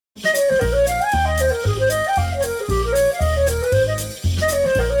Welcome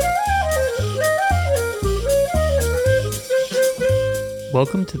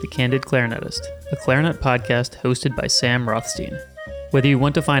to The Candid Clarinetist, a clarinet podcast hosted by Sam Rothstein. Whether you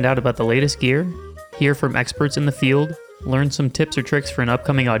want to find out about the latest gear, hear from experts in the field, learn some tips or tricks for an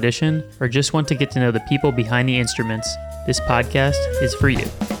upcoming audition, or just want to get to know the people behind the instruments, this podcast is for you.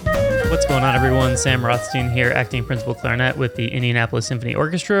 What's going on, everyone? Sam Rothstein here, acting principal clarinet with the Indianapolis Symphony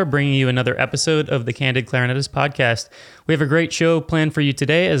Orchestra, bringing you another episode of the Candid Clarinetist podcast. We have a great show planned for you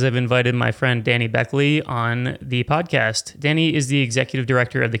today, as I've invited my friend Danny Beckley on the podcast. Danny is the executive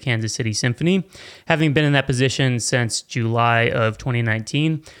director of the Kansas City Symphony, having been in that position since July of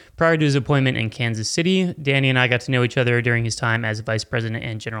 2019. Prior to his appointment in Kansas City, Danny and I got to know each other during his time as vice president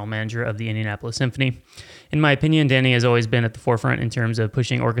and general manager of the Indianapolis Symphony. In my opinion, Danny has always been at the forefront in terms of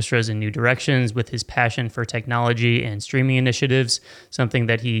pushing orchestras in new directions with his passion for technology and streaming initiatives, something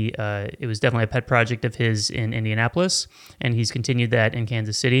that it was definitely a pet project of his in Indianapolis, and he's continued that in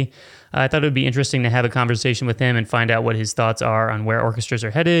Kansas City. I thought it would be interesting to have a conversation with him and find out what his thoughts are on where orchestras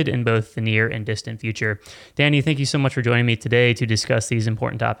are headed in both the near and distant future. Danny, thank you so much for joining me today to discuss these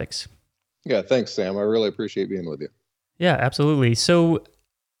important topics. Yeah, thanks, Sam. I really appreciate being with you. Yeah, absolutely. So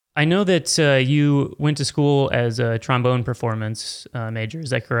I know that you went to school as a trombone performance major. Is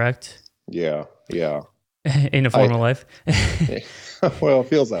that correct? Yeah. In a formal life? Well, it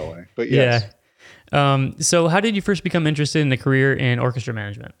feels that way, but yes. Yeah. So how did you first become interested in a career in orchestra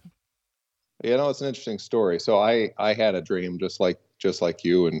management? It's an interesting story. So I had a dream just like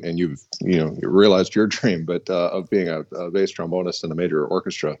you, and you realized your dream, but of being a bass trombonist in a major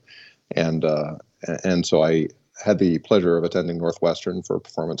orchestra, and so I had the pleasure of attending Northwestern for a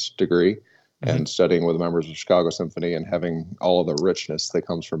performance degree and studying with members of Chicago Symphony and having all of the richness that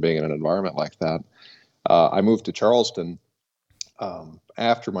comes from being in an environment like that. I moved to Charleston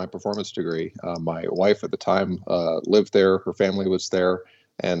after my performance degree. My wife at the time lived there. Her family was there.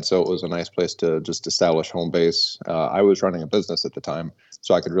 And so it was a nice place to just establish home base. I was running a business at the time,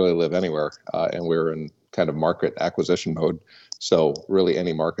 so I could really live anywhere. And we were in kind of market acquisition mode. So really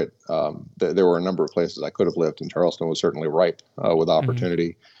any market, there were a number of places I could have lived, and Charleston was certainly ripe with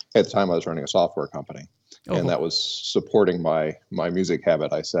opportunity. At the time, I was running a software company, and that was supporting my music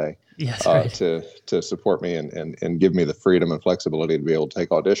habit, I say, yes, right. to support me and give me the freedom and flexibility to be able to take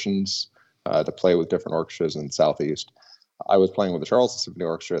auditions, to play with different orchestras in the Southeast. I was playing with the Charleston Symphony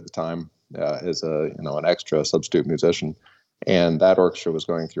Orchestra at the time as an extra substitute musician, and that orchestra was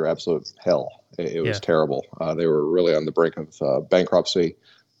going through absolute hell. It was terrible. They were really on the brink of bankruptcy.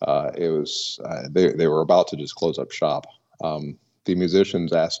 They were about to just close up shop. The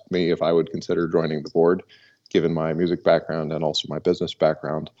musicians asked me if I would consider joining the board, given my music background and also my business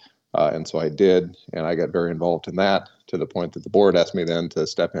background. And so I did, and I got very involved in that, to the point that the board asked me then to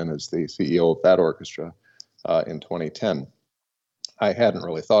step in as the CEO of that orchestra in 2010. I hadn't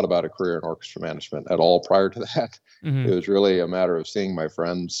really thought about a career in orchestra management at all prior to that. It was really a matter of seeing my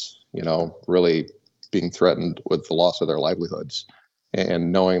friends, really being threatened with the loss of their livelihoods,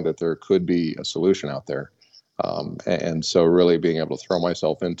 and knowing that there could be a solution out there. And so really being able to throw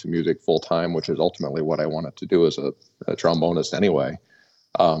myself into music full time, which is ultimately what I wanted to do as a trombonist anyway.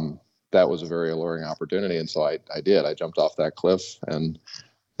 That was a very alluring opportunity. And so I did. I jumped off that cliff, and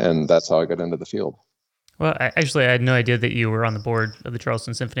that's how I got into the field. Well, I had no idea that you were on the board of the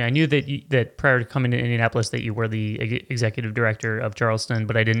Charleston Symphony. I knew that prior to coming to Indianapolis that you were the executive director of Charleston,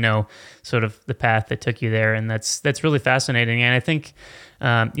 but I didn't know sort of the path that took you there, and that's really fascinating. And I think,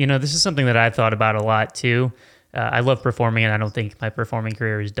 this is something that I've thought about a lot too. I love performing, and I don't think my performing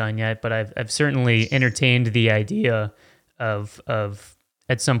career is done yet, but I've certainly entertained the idea of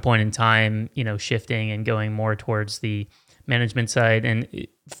at some point in time, shifting and going more towards the management side. And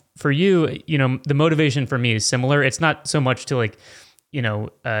for you, the motivation for me is similar. It's not so much to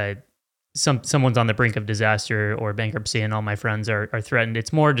someone's on the brink of disaster or bankruptcy and all my friends are threatened.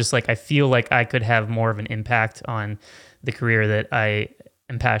 It's more just like I feel like I could have more of an impact on the career that I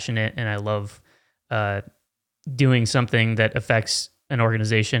am passionate, and I love doing something that affects an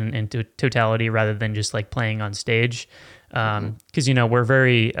organization in totality rather than just like playing on stage. Because we're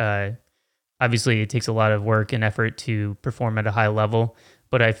very obviously it takes a lot of work and effort to perform at a high level,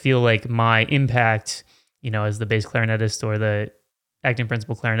 but I feel like my impact, as the bass clarinetist or the acting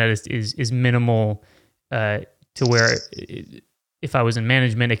principal clarinetist is minimal to where if I was in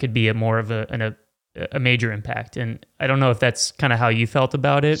management, it could be more of a major impact. And I don't know if that's kind of how you felt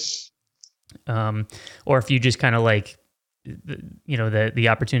about it, or if you just kind of like, the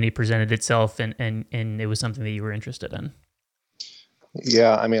opportunity presented itself and it was something that you were interested in.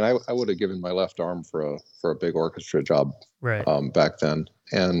 Yeah, I mean, I would have given my left arm for a big orchestra job Right. back then,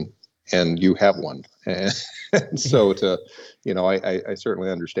 and you have one, and so I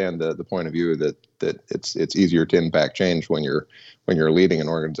certainly understand the point of view that it's easier to impact change when you're leading an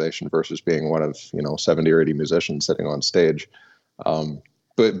organization versus being one of 70 or 80 musicians sitting on stage.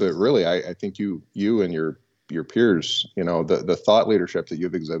 But really, I think you and your peers, the thought leadership that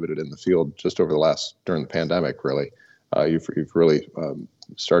you've exhibited in the field just over during the pandemic, really, you've really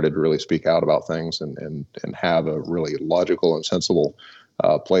started to really speak out about things and have a really logical and sensible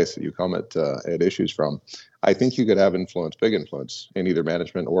place that you come at issues from. I think you could have big influence in either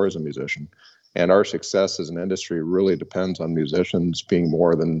management or as a musician. And our success as an industry really depends on musicians being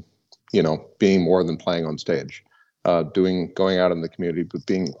more than playing on stage, going out in the community, but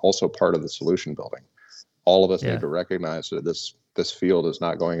being also part of the solution building. All of us need to recognize that this field is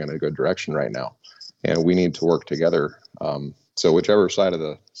not going in a good direction right now, and we need to work together. So whichever side of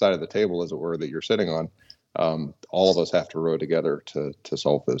the table, as it were, that you're sitting on, all of us have to row together to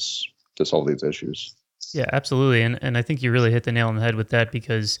solve these issues. Yeah, absolutely. And I think you really hit the nail on the head with that,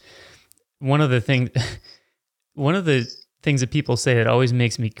 because one of the things that people say that always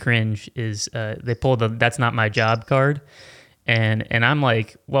makes me cringe is they pull the "that's not my job" card, and I'm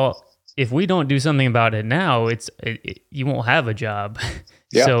like, well, if we don't do something about it now, you won't have a job.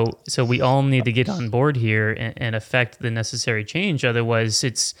 Yeah. So we all need to get on board here and affect the necessary change. Otherwise,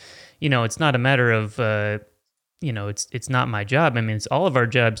 it's not a matter of it's not my job. I mean, it's all of our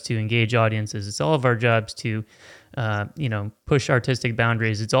jobs to engage audiences. It's all of our jobs to push artistic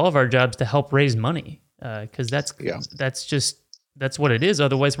boundaries. It's all of our jobs to help raise money, because that's what it is.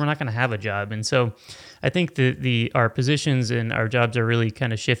 Otherwise, we're not going to have a job. And so I think our positions and our jobs are really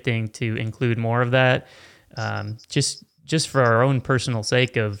kind of shifting to include more of that, just for our own personal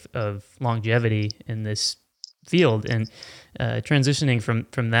sake of longevity in this field. And transitioning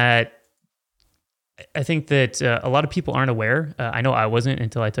from that, I think that a lot of people aren't aware. I know I wasn't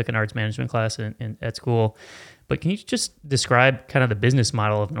until I took an arts management class at school. But can you just describe kind of the business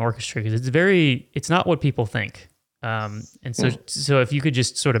model of an orchestra? Because it's not what people think. And so if you could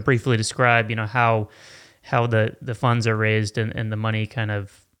just sort of briefly describe, how the funds are raised and the money kind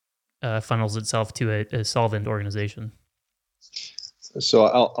of funnels itself to a solvent organization. So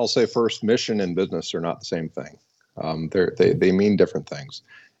I'll say first, mission and business are not the same thing. They mean different things.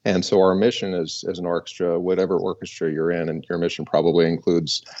 And so our mission as an orchestra, whatever orchestra you're in, and your mission probably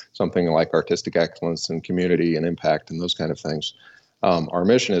includes something like artistic excellence and community and impact and those kind of things. Our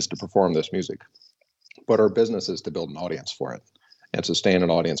mission is to perform this music, but our business is to build an audience for it and sustain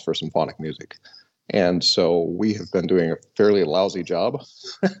an audience for symphonic music. And so we have been doing a fairly lousy job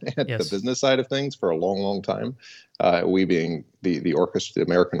at the business side of things for a long, long time. We being the orchestra, the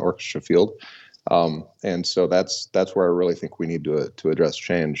American orchestra field. And so that's where I really think we need to address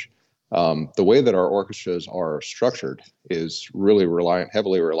change. The way that our orchestras are structured is really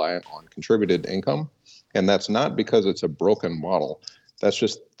heavily reliant on contributed income. And that's not because it's a broken model. That's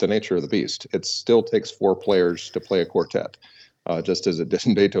just the nature of the beast. It still takes 4 players to play a quartet, just as it did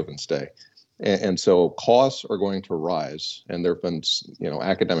in Beethoven's day. And so costs are going to rise. And there have been,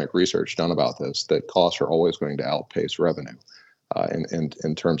 academic research done about this, that costs are always going to outpace revenue.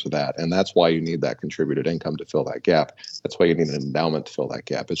 In terms of that. And that's why you need that contributed income to fill that gap. That's why you need an endowment to fill that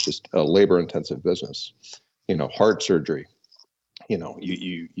gap. It's just a labor intensive business. Heart surgery,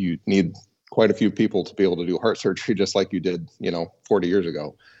 you need quite a few people to be able to do heart surgery, just like you did, 40 years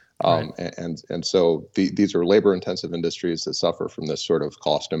ago. Right. And so these are labor intensive industries that suffer from this sort of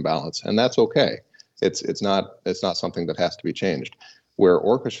cost imbalance, and that's okay. It's not something that has to be changed. Where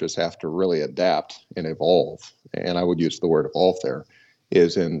orchestras have to really adapt and evolve, and I would use the word evolve there,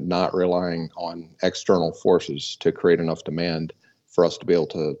 is in not relying on external forces to create enough demand for us to be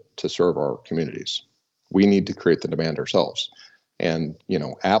able to serve our communities. We need to create the demand ourselves. And,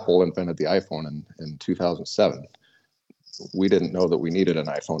 Apple invented the iPhone in 2007. We didn't know that we needed an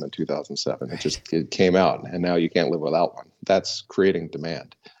iPhone in 2007. It came out, and now you can't live without one. That's creating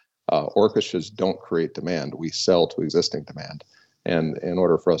demand. Orchestras don't create demand. We sell to existing demand. And in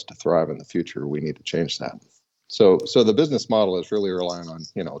order for us to thrive in the future, we need to change that. So the business model is really relying on,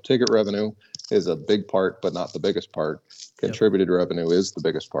 ticket revenue is a big part, but not the biggest part. Contributed revenue is the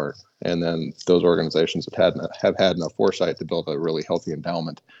biggest part. And then those organizations have had enough foresight to build a really healthy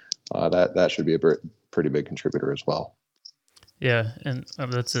endowment. That should be a pretty big contributor as well. Yeah, and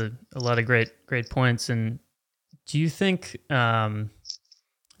that's a lot of great points. And do you think, I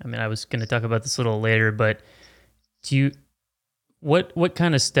was going to talk about this a little later, but what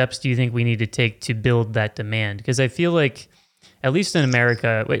kind of steps do you think we need to take to build that demand? Because I feel like, at least in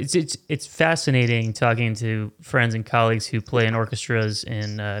America, it's fascinating talking to friends and colleagues who play in orchestras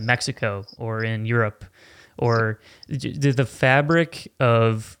in Mexico or in Europe or the fabric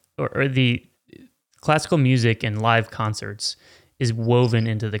of, or the classical music and live concerts is woven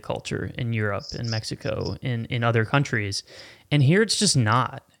into the culture in Europe and Mexico and in other countries. And here it's just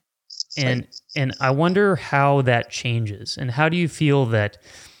not. And I wonder how that changes. And how do you feel that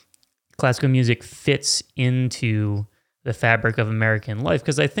classical music fits into the fabric of American life?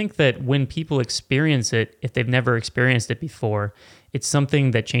 Because I think that when people experience it, if they've never experienced it before, it's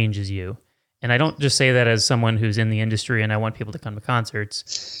something that changes you. And I don't just say that as someone who's in the industry and I want people to come to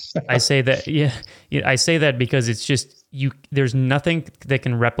concerts. I say that, I say that because it's just there's nothing that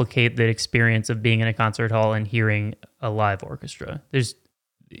can replicate the experience of being in a concert hall and hearing a live orchestra.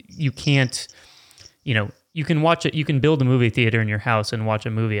 You can't, you can watch it. You can build a movie theater in your house and watch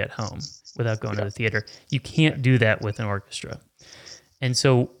a movie at home without going to the theater. You can't do that with an orchestra. And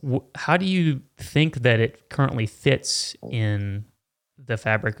so how do you think that it currently fits in the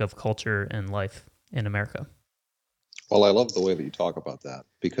fabric of culture and life in America? Well, I love the way that you talk about that,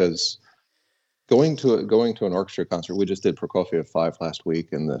 because going to an orchestra concert, we just did Prokofiev 5 last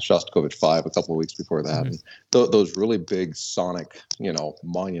week and the Shostakovich 5 a couple of weeks before that. And those really big sonic,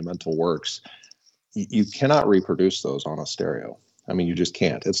 monumental works, you cannot reproduce those on a stereo. I mean, you just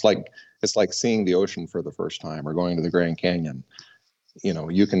can't. It's like seeing the ocean for the first time or going to the Grand Canyon.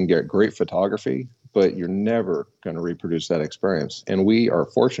 You can get great photography, but you're never going to reproduce that experience. And we are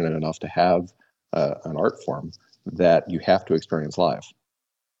fortunate enough to have an art form that you have to experience live.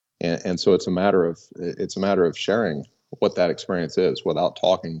 And so it's a matter of sharing what that experience is without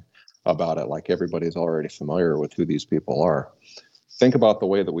talking about it like everybody's already familiar with who these people are. Think about the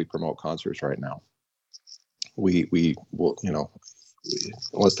way that we promote concerts right now. We will,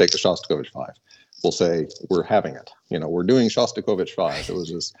 let's take the Shostakovich 5. We'll say we're having it. We're doing Shostakovich 5. It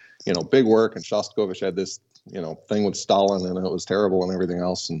was this, big work, and Shostakovich had this, thing with Stalin, and it was terrible and everything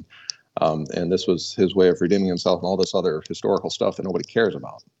else. And this was his way of redeeming himself and all this other historical stuff that nobody cares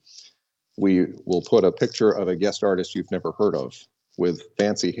about. We will put a picture of a guest artist you've never heard of with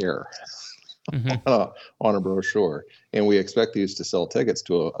fancy hair on a brochure, and we expect these to sell tickets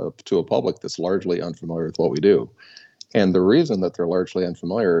to a public that's largely unfamiliar with what we do. And the reason that they're largely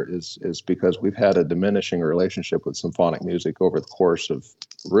unfamiliar is because we've had a diminishing relationship with symphonic music over the course of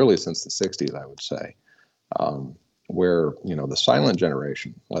really since the 60s, I would say, where, the silent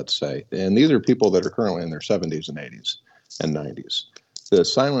generation, let's say, and these are people that are currently in their 70s and 80s and 90s. The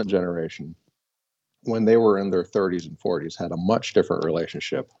silent generation, when they were in their 30s and 40s, had a much different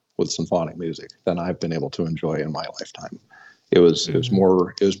relationship with symphonic music than I've been able to enjoy in my lifetime. It was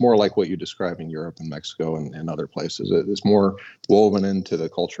more like what you describe in Europe and Mexico and other places. It's more woven into the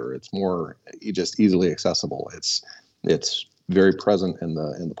culture. It's more just easily accessible. It's very present in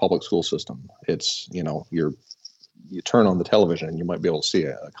the public school system. It's you turn on the television and you might be able to see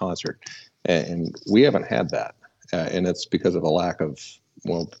a concert, and we haven't had that, and it's because of a lack of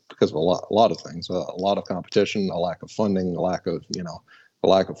because of a lot of things, a lot of competition, a lack of funding, a lack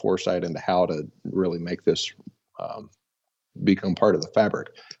of foresight into how to really make this become part of the fabric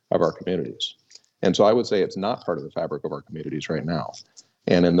of our communities. And so I would say it's not part of the fabric of our communities right now.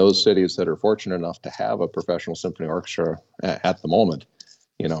 And in those cities that are fortunate enough to have a professional symphony orchestra at the moment,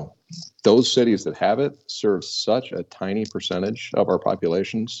 those cities that have it serve such a tiny percentage of our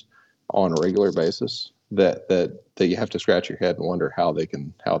populations on a regular basis that you have to scratch your head and wonder how they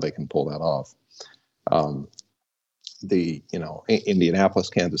can pull that off. Indianapolis,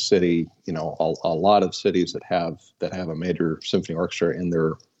 Kansas City, a lot of cities that have a major symphony orchestra in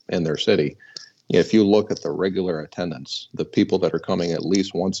their city. If you look at the regular attendance, the people that are coming at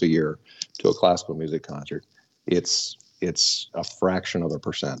least once a year to a classical music concert, it's a fraction of a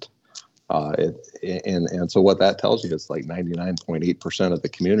percent. And so what that tells you is like 99.8% of the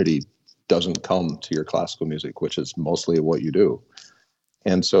community doesn't come to your classical music, which is mostly what you do.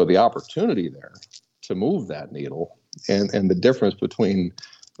 And so the opportunity there to move that needle and the difference between,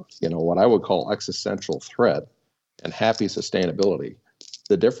 what I would call existential threat and happy sustainability,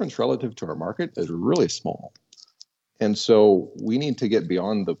 the difference relative to our market is really small. And so we need to get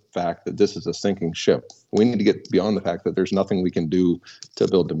beyond the fact that this is a sinking ship. We need to get beyond the fact that there's nothing we can do to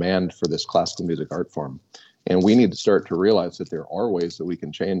build demand for this classical music art form. And we need to start to realize that there are ways that we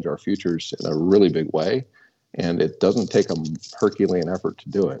can change our futures in a really big way. And it doesn't take a Herculean effort to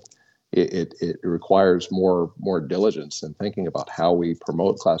do it. It requires more diligence and thinking about how we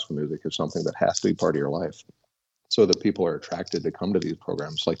promote classical music as something that has to be part of your life so that people are attracted to come to these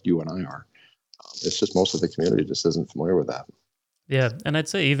programs like you and I are. It's just most of the community just isn't familiar with that. Yeah, and I'd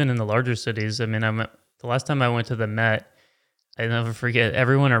say even in the larger cities, I mean, the last time I went to the Met, I never forget,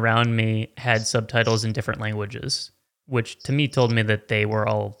 everyone around me had subtitles in different languages, which to me told me that they were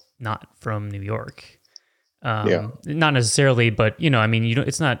all not from New York. Yeah. Not necessarily, but I mean,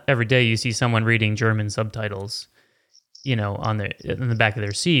 it's not every day you see someone reading German subtitles, on in the back of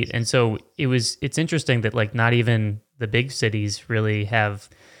their seat. And so it's interesting that like not even the big cities really have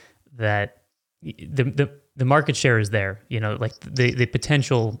that. The market share is there, like the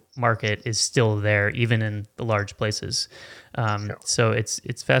potential market is still there, even in the large places. So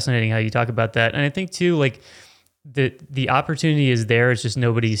it's fascinating how you talk about that. And I think too, like the opportunity is there. It's just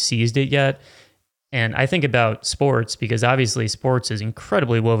nobody seized it yet. And I think about sports because obviously sports is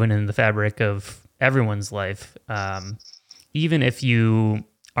incredibly woven in the fabric of everyone's life. Even if you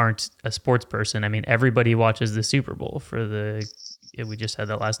aren't a sports person, I mean, everybody watches the Super Bowl we just had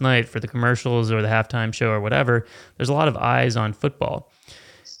that last night, for the commercials or the halftime show or whatever. There's a lot of eyes on football.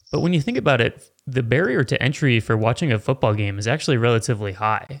 But when you think about it, the barrier to entry for watching a football game is actually relatively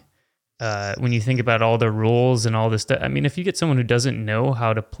high. When you think about all the rules and all this stuff, I mean, if you get someone who doesn't know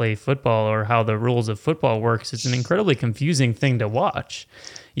how to play football or how the rules of football works, it's an incredibly confusing thing to watch.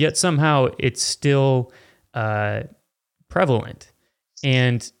 Yet somehow it's still prevalent.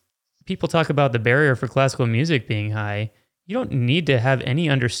 And people talk about the barrier for classical music being high. You don't need to have any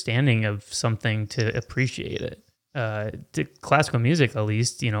understanding of something to appreciate it. To classical music, at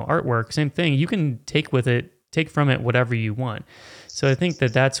least, artwork, same thing. You can take from it whatever you want. So I think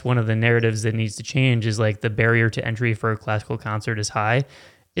that's one of the narratives that needs to change, is like the barrier to entry for a classical concert is high.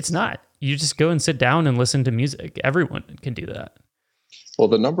 It's not. You just go and sit down and listen to music. Everyone can do that. Well,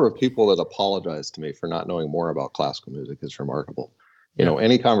 the number of people that apologize to me for not knowing more about classical music is remarkable.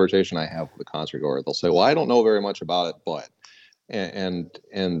 Any conversation I have with a concert goer, they'll say, well, I don't know very much about it, but, and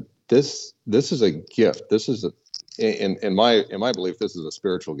this is a gift. This is in my belief, this is a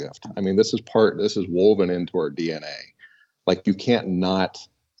spiritual gift. I mean, this is woven into our DNA. Like, you can't not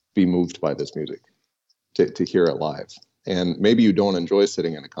be moved by this music to hear it live. And maybe you don't enjoy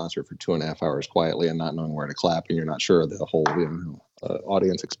sitting in a concert for 2.5 hours quietly and not knowing where to clap, and you're not sure of the whole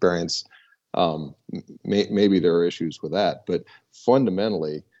audience experience. Maybe there are issues with that, but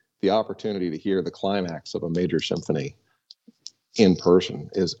fundamentally, the opportunity to hear the climax of a major symphony in person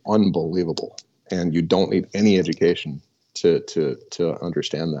is unbelievable, and you don't need any education to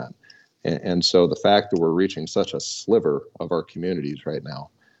understand that. And so the fact that we're reaching such a sliver of our communities right now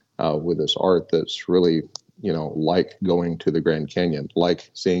with this art that's really, like going to the Grand Canyon, like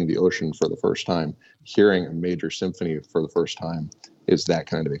seeing the ocean for the first time, hearing a major symphony for the first time, is that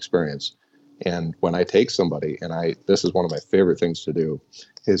kind of experience. And when I take somebody, this is one of my favorite things to do,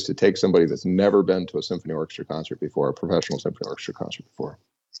 is to take somebody that's never been to a symphony orchestra concert before, a professional symphony orchestra concert before,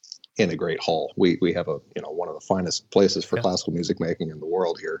 in a great hall. We have one of the finest places for classical music making in the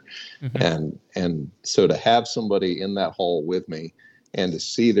world here. Mm-hmm. And so to have somebody in that hall with me and to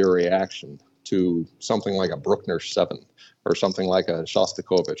see their reaction to something like a Bruckner 7 or something like a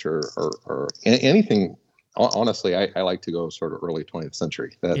Shostakovich or anything. Honestly, I like to go sort of early 20th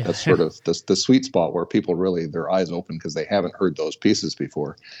century. That's sort of the sweet spot where people really, their eyes open because they haven't heard those pieces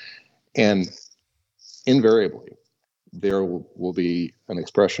before. And invariably, there will be an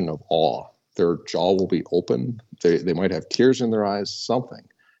expression of awe. Their jaw will be open. They might have tears in their eyes, something.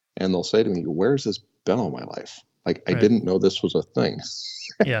 And they'll say to me, where's this been all my life? Like, I didn't know this was a thing.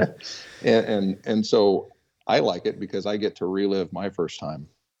 Yeah. and so I like it because I get to relive my first time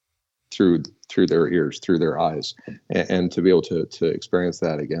through their ears, through their eyes, and to be able to experience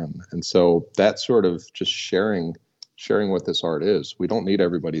that again. And so that's sort of just sharing what this art is. We don't need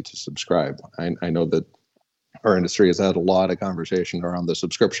everybody to subscribe. I know that our industry has had a lot of conversation around the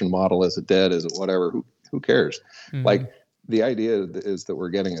subscription model. Is it dead? Is it whatever? Who cares? Mm-hmm. Like, the idea is that we're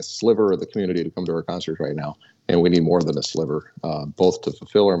getting a sliver of the community to come to our concerts right now, and we need more than a sliver, both to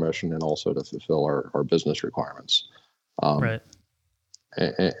fulfill our mission and also to fulfill our business requirements. Right.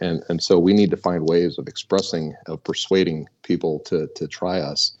 And so we need to find ways of persuading people to try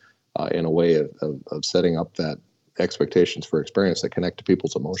us in a way of setting up that expectations for experience that connect to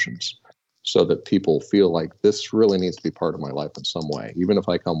people's emotions, so that people feel like this really needs to be part of my life in some way. Even if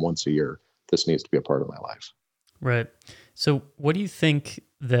I come once a year, this needs to be a part of my life. Right. So what do you think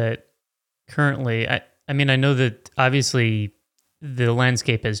that currently, I mean, I know that obviously the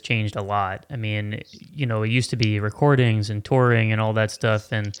landscape has changed a lot. I mean, it used to be recordings and touring and all that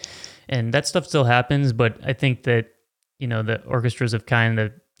stuff, and that stuff still happens, but I think that, the orchestras have kind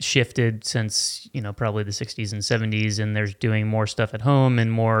of shifted since, probably the 60s and 70s, and there's doing more stuff at home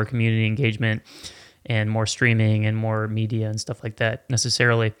and more community engagement and more streaming and more media and stuff like that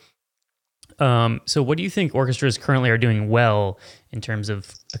necessarily. So what do you think orchestras currently are doing well in terms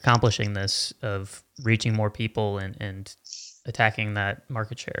of accomplishing this, of reaching more people and attacking that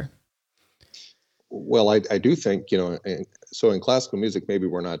market share? Well, I do think, so in classical music, maybe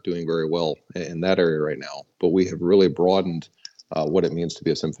we're not doing very well in that area right now, but we have really broadened what it means to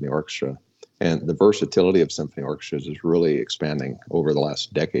be a symphony orchestra. And the versatility of symphony orchestras is really expanding over the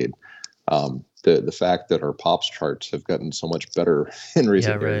last decade. The fact that our pops charts have gotten so much better in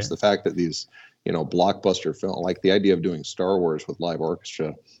recent years, the fact that these, blockbuster film, like the idea of doing Star Wars with live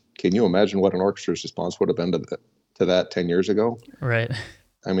orchestra, can you imagine what an orchestra's response would have been to that 10 years ago? Right.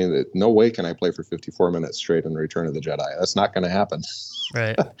 I mean, no way can I play for 54 minutes straight in Return of the Jedi. That's not going to happen.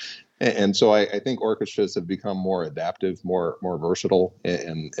 Right. And so I think orchestras have become more adaptive, more versatile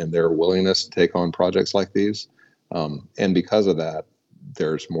in their willingness to take on projects like these. And because of that,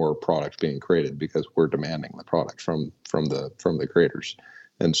 there's more product being created because we're demanding the product from the creators.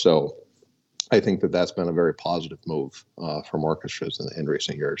 And so I think that that's been a very positive move from orchestras in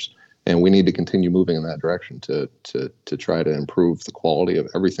recent years. And we need to continue moving in that direction to try to improve the quality of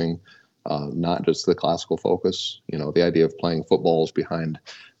everything, not just the classical focus. The idea of playing footballs behind,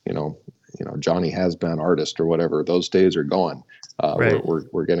 Johnny has been artist or whatever. Those days are gone. Right.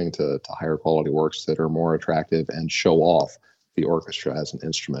 We're getting to higher quality works that are more attractive and show off the orchestra as an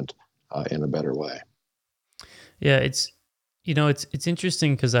instrument in a better way. Yeah, it's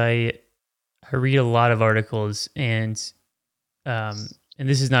interesting because I read a lot of articles and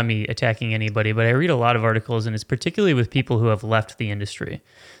this is not me attacking anybody, but I read a lot of articles, and it's particularly with people who have left the industry.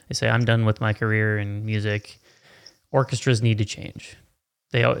 They say, I'm done with my career in music. Orchestras need to change.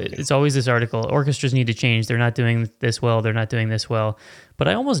 It's always this article, orchestras need to change. They're not doing this well. They're not doing this well. But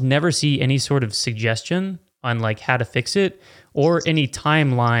I almost never see any sort of suggestion on like how to fix it or any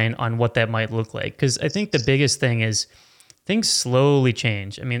timeline on what that might look like. Because I think the biggest thing is things slowly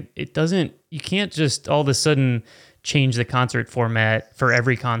change. I mean, you can't just all of a sudden change the concert format for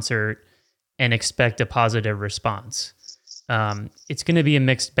every concert and expect a positive response. It's going to be a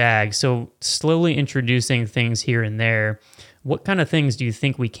mixed bag. So slowly introducing things here and there, what kind of things do you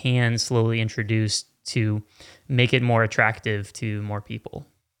think we can slowly introduce to make it more attractive to more people?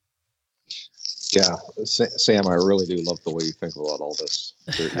 Yeah, Sam, I really do love the way you think about all this.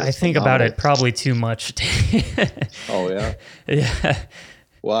 I think about it probably too much. Oh, yeah? Yeah.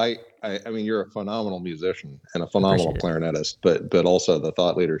 Well, I mean, you're a phenomenal musician and a phenomenal clarinetist, but also the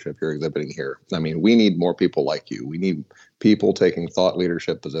thought leadership you're exhibiting here. I mean, we need more people like you. We need people taking thought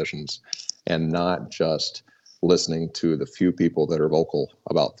leadership positions and not just listening to the few people that are vocal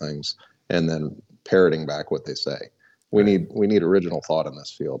about things and then parroting back what they say. We need original thought in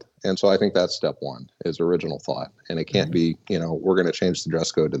this field. And so I think that's step one, is original thought. And it can't be, we're going to change the dress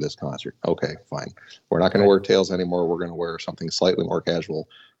code to this concert. Okay, fine. We're not going to wear tails anymore. We're going to wear something slightly more casual.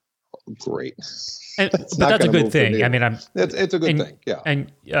 Great. But that's a good thing. I mean, it's a good thing. Yeah.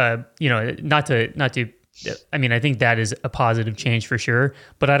 And, not to, I mean, I think that is a positive change for sure,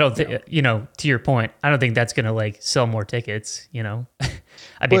 but I don't think, to your point, I don't think that's going to like sell more tickets,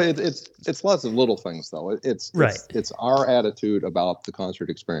 I mean, but it's lots of little things though. It's our attitude about the concert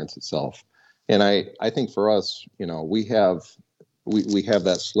experience itself. And I think for us, we have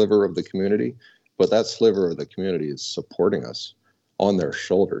that sliver of the community, but that sliver of the community is supporting us on their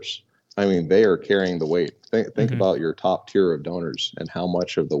shoulders. I mean, they are carrying the weight. Think about your top tier of donors and how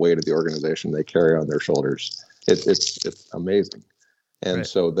much of the weight of the organization they carry on their shoulders. It's amazing. And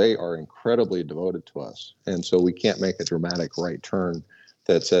so they are incredibly devoted to us. And so we can't make a dramatic right turn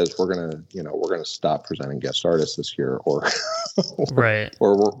that says we're gonna stop presenting guest artists this year, or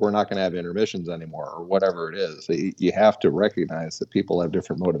or we're not gonna have intermissions anymore, or whatever it is. You have to recognize that people have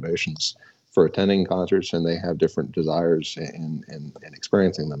different motivations for attending concerts, and they have different desires in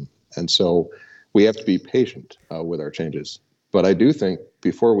experiencing them. And so we have to be patient with our changes. But I do think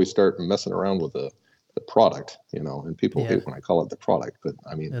before we start messing around with the product, and people hate when I call it the product, but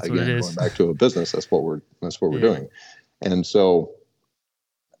I mean, that's again, going back to a business, that's what we're doing. And so,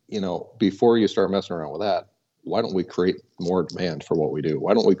 before you start messing around with that, why don't we create more demand for what we do?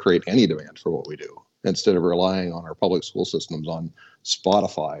 Why don't we create any demand for what we do instead of relying on our public school systems, on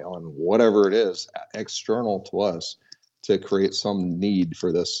Spotify, on whatever it is external to us to create some need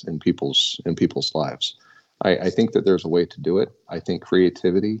for this in people's lives? I think that there's a way to do it. I think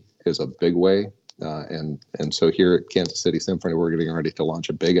creativity is a big way. And so here at Kansas City Symphony, we're getting ready to launch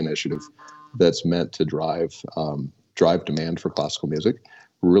a big initiative that's meant to drive demand for classical music,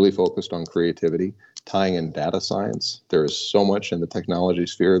 really focused on creativity, tying in data science. There is so much in the technology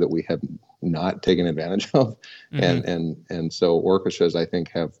sphere that we have not taken advantage of. And so orchestras, I think,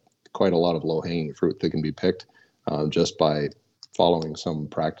 have quite a lot of low-hanging fruit that can be picked just by following some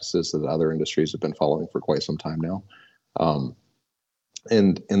practices that other industries have been following for quite some time now.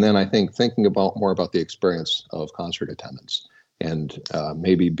 And then I think thinking more about the experience of concert attendance And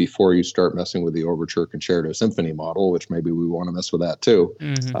maybe before you start messing with the overture concerto symphony model, which maybe we want to mess with that too.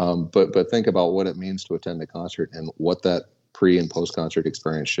 But think about what it means to attend a concert and what that pre and post concert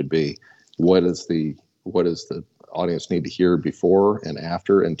experience should be. What does the audience need to hear before and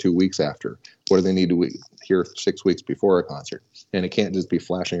after and 2 weeks after? What do they need to hear 6 weeks before a concert? And it can't just be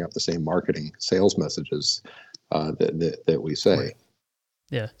flashing up the same marketing sales messages that we say. Right.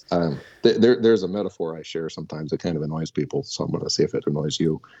 Yeah. There's a metaphor I share sometimes that kind of annoys people, so I'm going to see if it annoys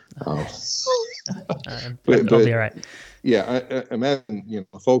you. I'll be all right. Yeah, imagine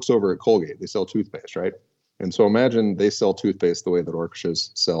folks over at Colgate, they sell toothpaste, right? And so imagine they sell toothpaste the way that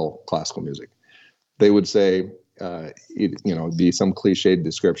orchestras sell classical music. They would say, be some cliched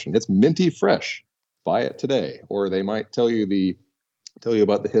description. It's minty fresh. Buy it today. Or they might tell you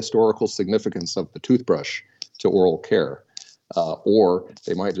about the historical significance of the toothbrush to oral care. Or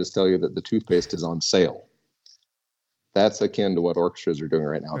they might just tell you that the toothpaste is on sale. That's akin to what orchestras are doing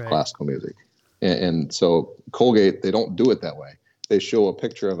right now with classical music. And so Colgate, they don't do it that way. They show a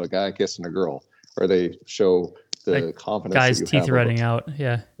picture of a guy kissing a girl, or they show the confidence guys' that you teeth running out.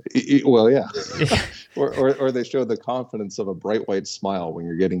 Yeah. Well, yeah. or they show the confidence of a bright white smile when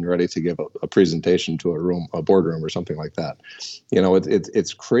you're getting ready to give a presentation to a boardroom or something like that.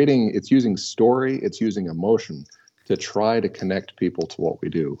 It's using story, it's using emotion to try to connect people to what we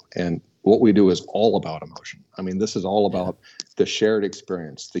do. And what we do is all about emotion. I mean, this is all about the shared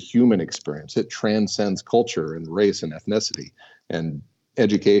experience, the human experience. It transcends culture and race and ethnicity and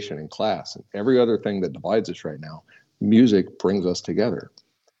education and class and every other thing that divides us right now. Music brings us together.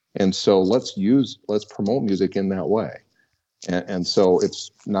 And so let's promote music in that way. And so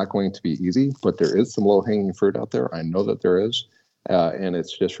it's not going to be easy, but there is some low-hanging fruit out there. I know that there is. And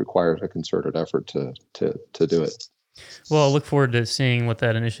it just requires a concerted effort to do it. Well, I'll look forward to seeing what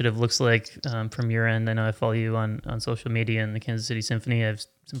that initiative looks like from your end. I know I follow you on social media and the Kansas City Symphony. I have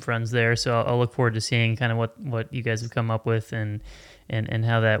some friends there, so I'll look forward to seeing kind of what you guys have come up with and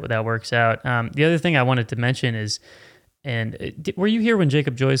how that works out. The other thing I wanted to mention is, were you here when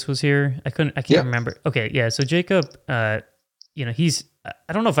Jacob Joyce was here? I can't remember. Okay, yeah. So Jacob, I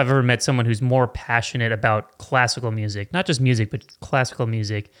don't know if I've ever met someone who's more passionate about classical music, not just music, but classical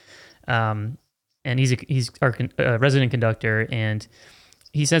music. And he's our resident conductor, and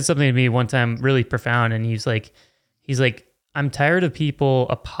he said something to me one time really profound, and he's like, I'm tired of people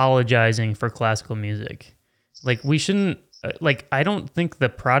apologizing for classical music. Like, we shouldn't, I don't think the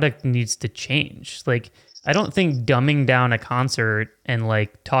product needs to change. Like, I don't think dumbing down a concert and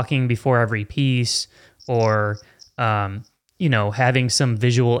talking before every piece or, having some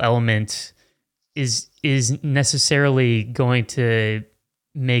visual element is necessarily going to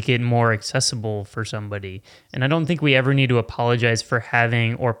make it more accessible for somebody. And I don't think we ever need to apologize for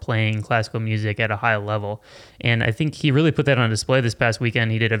having or playing classical music at a high level. And I think he really put that on display this past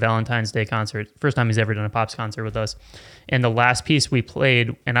weekend. He did a Valentine's Day concert, first time he's ever done a Pops concert with us. And the last piece we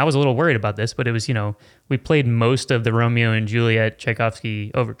played, and I was a little worried about this, but it was, we played most of the Romeo and Juliet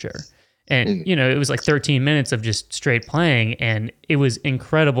Tchaikovsky overture. And, it was 13 minutes of just straight playing, and it was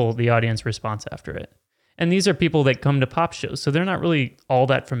incredible, the audience response after it. And these are people that come to pop shows, so they're not really all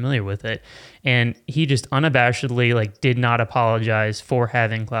that familiar with it. And he just unabashedly did not apologize for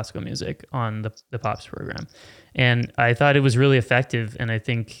having classical music on the Pops program. And I thought it was really effective. And I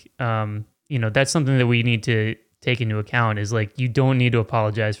think, that's something that we need to take into account is you don't need to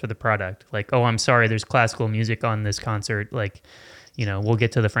apologize for the product. Oh, I'm sorry, there's classical music on this concert. We'll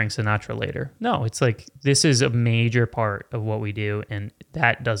get to the Frank Sinatra later. No, it's this is a major part of what we do, and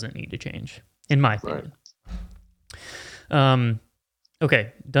that doesn't need to change, in my opinion. Right.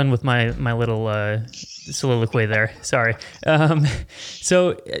 Okay, done with my little soliloquy there. Sorry.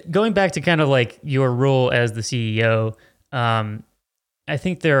 So going back to kind of your role as the CEO, I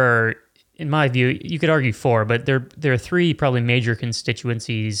think there are, in my view, you could argue four, but there are three probably major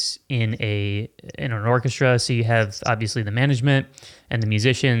constituencies in an orchestra. So you have obviously the management and the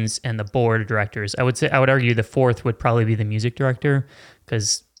musicians and the board of directors. I would argue the fourth would probably be the music director,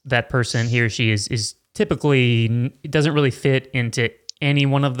 because that person, he or she is typically, it doesn't really fit into any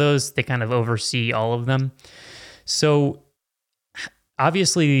one of those. They kind of oversee all of them. So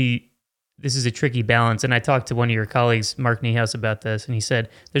obviously this is a tricky balance. And I talked to one of your colleagues, Mark Niehaus, about this, and he said,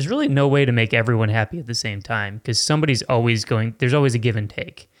 there's really no way to make everyone happy at the same time, because there's always a give and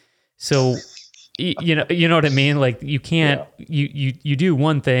take. So, you know what I mean? You can't, you do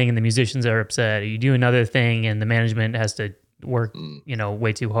one thing and the musicians are upset, or you do another thing and the management has to work,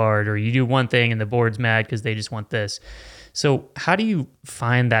 way too hard, or you do one thing and the board's mad because they just want this. So how do you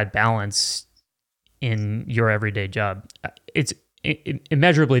find that balance in your everyday job? It's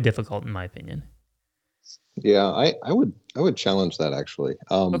immeasurably difficult, in my opinion. Yeah, I would challenge that actually.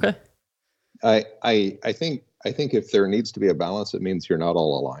 Okay. I think if there needs to be a balance, it means you're not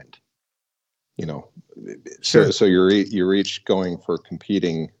all aligned. You know, so Sure. so you're each going for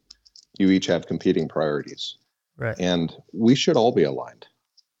competing. You each have competing priorities, Right. and we should all be aligned.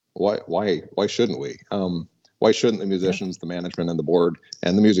 Why shouldn't we? Why shouldn't the Yeah. musicians, the management, and the board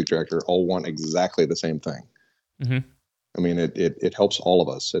and the music director all want exactly the same thing? Mm-hmm. I mean, it helps all of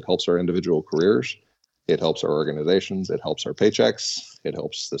us. It helps our individual careers. It helps our organizations. It helps our paychecks. It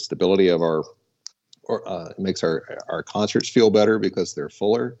helps the stability of our, or it makes our concerts feel better because they're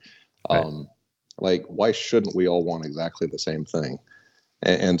fuller. Right. Um, like, why shouldn't we all want exactly the same thing?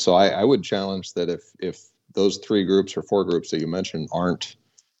 And so I would challenge that if those three groups or four groups that you mentioned aren't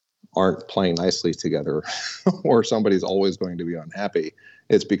playing nicely together, or somebody's always going to be unhappy,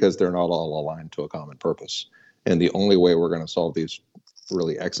 it's because they're not all aligned to a common purpose. And the only way we're going to solve these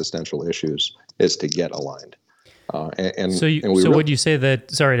really existential issues is to get aligned. And we So really, would you say that?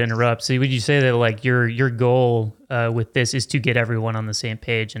 Sorry to interrupt. So would you say that like your goal with this is to get everyone on the same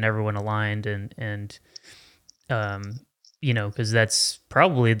page and everyone aligned and um, because that's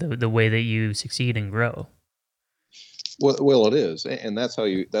probably the way that you succeed and grow. well, it is, and that's how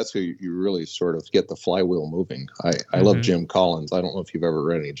you really sort of get the flywheel moving. I love Mm-hmm. Jim Collins. I don't know if you've ever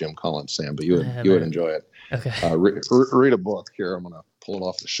read any Jim Collins, Sam, but you I would haven't. enjoy it. Okay. Read a book here. I'm going to pull it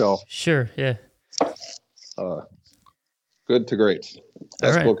off the shelf. Sure. Yeah. Uh, Good to Great, All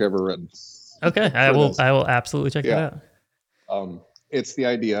best right. book ever written. Okay. I Sure will. does. I will absolutely check that Yeah. out. It's the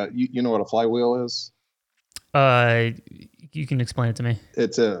idea. You know what a flywheel is? Uh, you can explain it to me.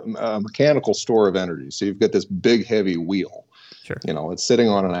 It's a mechanical store of energy. So you've got this big, heavy wheel. Sure. It's sitting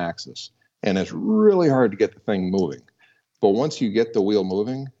on an axis, and it's really hard to get the thing moving. But once you get the wheel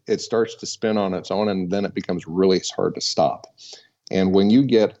moving, it starts to spin on its own, and then it becomes really hard to stop. And when you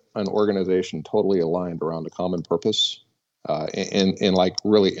get an organization totally aligned around a common purpose, and like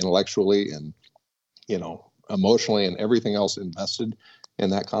really intellectually and emotionally and everything else invested in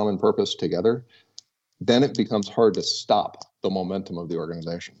that common purpose together, then it becomes hard to stop the momentum of the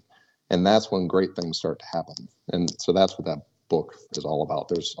organization. And that's when great things start to happen. And so that's what that book is all about.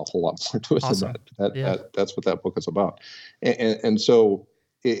 There's a whole lot more to it than Awesome. that. That, Yeah. that that's what that book is about. And so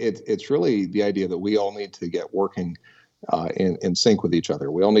it's really the idea that we all need to get working in sync with each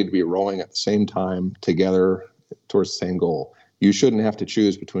other. We all need to be rowing at the same time together towards the same goal. You shouldn't have to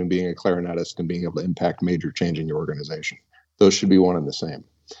choose between being a clarinetist and being able to impact major change in your organization. Those should be one and the same,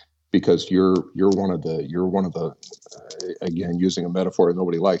 because you're one of the again, using a metaphor that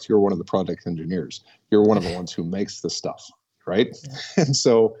nobody likes, you're one of the project engineers. You're one of the ones who makes the stuff, right? Yeah. And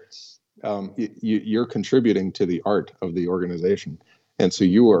so you're contributing to the art of the organization, and so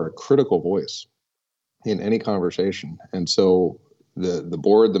you are a critical voice in any conversation. And so the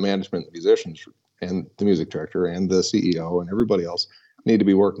board, the management, the musicians, and the music director, and the CEO, and everybody else need to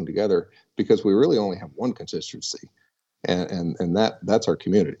be working together, because we really only have one consistency, and that's our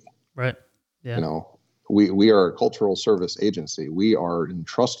community. Right. Yeah. You know, we are a cultural service agency. We are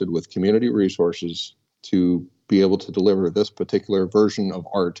entrusted with community resources to be able to deliver this particular version of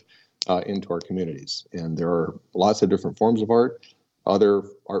art into our communities. And there are lots of different forms of art. Other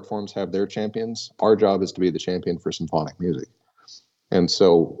art forms have their champions. Our job is to be the champion for symphonic music. And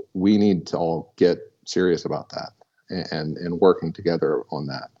so we need to all get serious about that, and working together on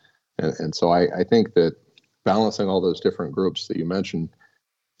that. And so I think that balancing all those different groups that you mentioned,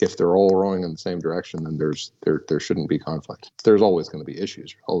 if they're all rowing in the same direction, then there shouldn't be conflict. There's always going to be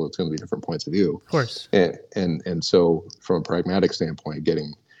issues, although it's going to be different points of view. Of course. And so from a pragmatic standpoint,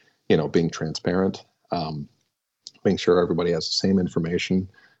 being transparent, making sure everybody has the same information,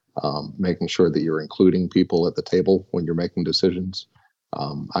 making sure that you're including people at the table when you're making decisions.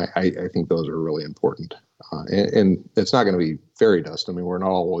 I think those are really important. And it's not going to be fairy dust. I mean, we're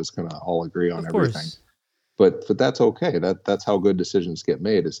not always going to all agree on Of everything. course. But that's okay. That's how good decisions get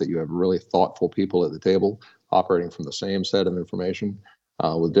made, is that you have really thoughtful people at the table operating from the same set of information,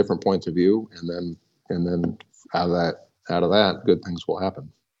 with different points of view, and then out of that, good things will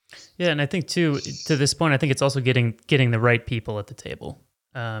happen. Yeah, and I think too, to this point, I think it's also getting the right people at the table,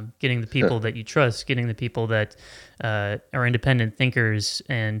 getting the people that you trust, getting the people that are independent thinkers,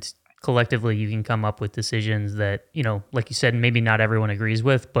 and collectively you can come up with decisions that, like you said, maybe not everyone agrees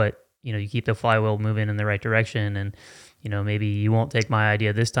with, but you keep the flywheel moving in the right direction, and maybe you won't take my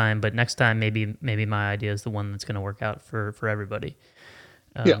idea this time, but next time maybe my idea is the one that's going to work out for everybody.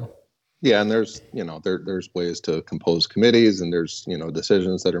 Yeah. Yeah, and there's ways to compose committees, and there's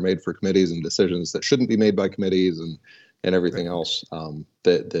decisions that are made for committees and decisions that shouldn't be made by committees, and everything Right. else.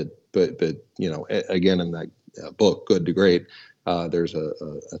 But again, in that book, Good to Great, There's a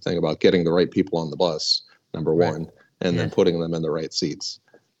thing about getting the right people on the bus, number Right. one, and then putting them in the right seats.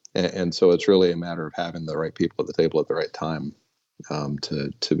 And so it's really a matter of having the right people at the table at the right time,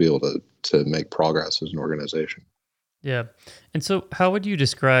 to be able to make progress as an organization. Yeah. And so how would you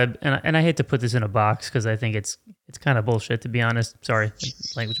describe, and I hate to put this in a box because I think it's kind of bullshit, to be honest. Sorry,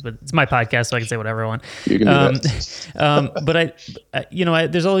 language, but it's my podcast, so I can say whatever I want. You can do that.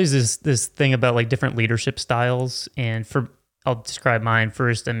 But there's always this thing about like different leadership styles. And I'll describe mine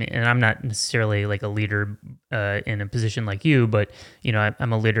first. I mean, and I'm not necessarily like a leader in a position like you, but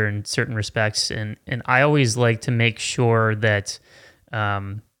I'm a leader in certain respects. And I always like to make sure that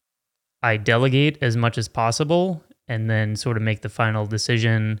I delegate as much as possible, and then sort of make the final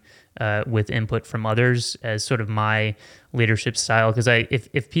decision with input from others as sort of my leadership style. Because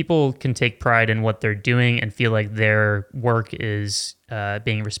if people can take pride in what they're doing and feel like their work is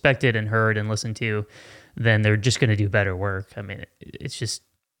being respected and heard and listened to, then they're just going to do better work. I mean,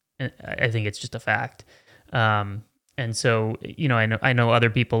 I think it's just a fact. And so, I know other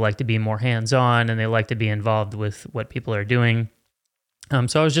people like to be more hands-on and they like to be involved with what people are doing.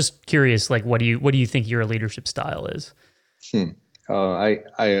 So I was just curious, like, what do you think your leadership style is? I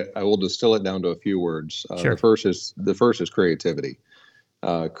will distill it down to a few words. Sure. The first is creativity.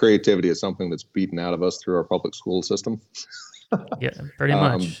 Creativity is something that's beaten out of us through our public school system. Yeah, pretty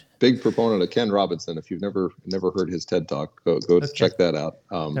much. Big proponent of Ken Robinson. If you've never heard his TED Talk, go check that out.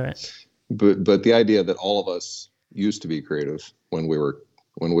 All right. But the idea that all of us used to be creative when we were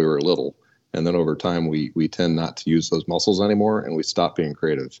little, and then over time we tend not to use those muscles anymore, and we stop being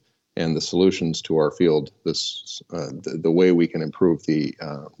creative. And the solutions to our field, the way we can improve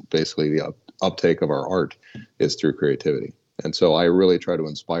basically the uptake of our art, is through creativity. And so I really try to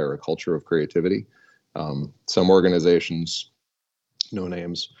inspire a culture of creativity. Some organizations, no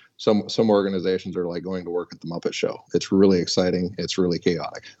names, some organizations are like going to work at the Muppet Show. It's really exciting. It's really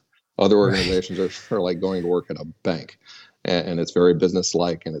chaotic. Other organizations are like going to work at a bank, and it's very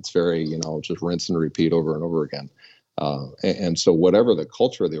business-like, and it's very, just rinse and repeat over and over again. And so whatever the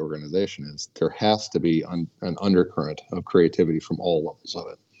culture of the organization is, there has to be an undercurrent of creativity from all levels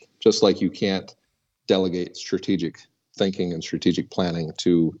of it. Just like you can't delegate strategic thinking and strategic planning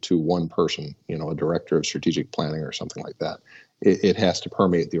to one person, a director of strategic planning or something like that. It has to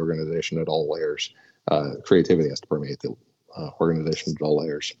permeate the organization at all layers. Creativity has to permeate the organization at all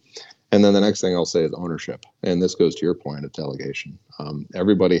layers. And then the next thing I'll say is ownership. And this goes to your point of delegation.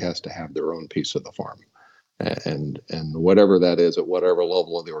 Everybody has to have their own piece of the farm. And whatever that is, at whatever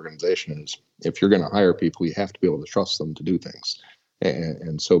level of the organization is, if you're going to hire people, you have to be able to trust them to do things.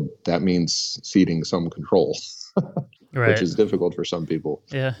 And so that means ceding some control, Right. which is difficult for some people.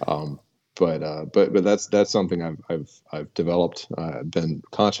 Yeah. But that's something I've developed. I've been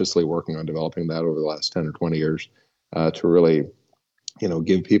consciously working on developing that over the last 10 or 20 years, to really,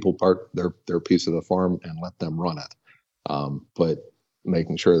 give people their piece of the farm and let them run it. But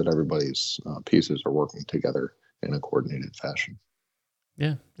making sure that everybody's pieces are working together in a coordinated fashion.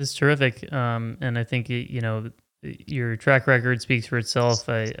 Yeah, it's terrific. And I think, your track record speaks for itself.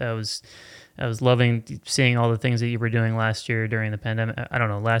 I was loving seeing all the things that you were doing last year during the pandemic. I don't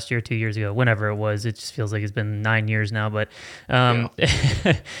know, last year, 2 years ago, whenever it was. It just feels like it's been 9 years now. But and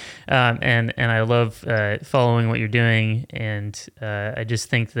I love following what you're doing, and I just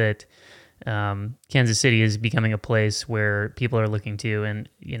think that Kansas City is becoming a place where people are looking to. And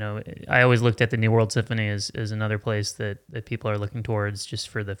I always looked at the New World Symphony as another place that people are looking towards, just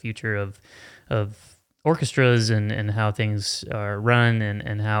for the future of orchestras and how things are run,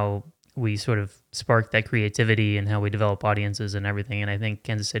 and how we sort of spark that creativity and how we develop audiences and everything. And I think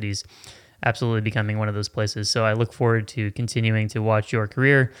Kansas City's absolutely becoming one of those places. So I look forward to continuing to watch your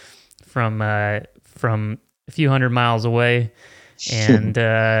career from a few hundred miles away. And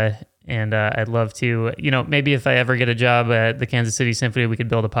I'd love to, maybe if I ever get a job at the Kansas City Symphony, we could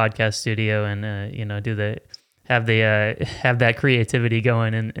build a podcast studio and have that creativity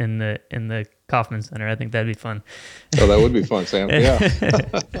going in the Kaufman Center. I think that'd be fun. Oh, that would be fun, Sam. Yeah.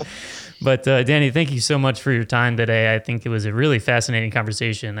 But Danny, thank you so much for your time today. I think it was a really fascinating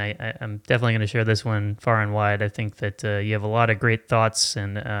conversation. I'm definitely going to share this one far and wide. I think that you have a lot of great thoughts,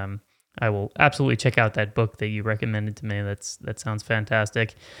 and I will absolutely check out that book that you recommended to me. That sounds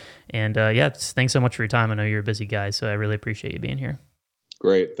fantastic. And thanks so much for your time. I know you're a busy guy, so I really appreciate you being here.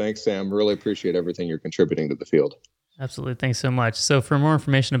 Great. Thanks, Sam. Really appreciate everything you're contributing to the field. Absolutely. Thanks so much. So for more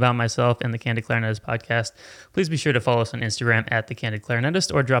information about myself and the Candid Clarinetist podcast, please be sure to follow us on Instagram at The Candid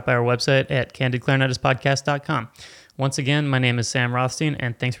Clarinetist, or drop by our website at candidclarinetistpodcast.com. Once again, my name is Sam Rothstein,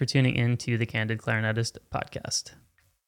 and thanks for tuning in to the Candid Clarinetist podcast.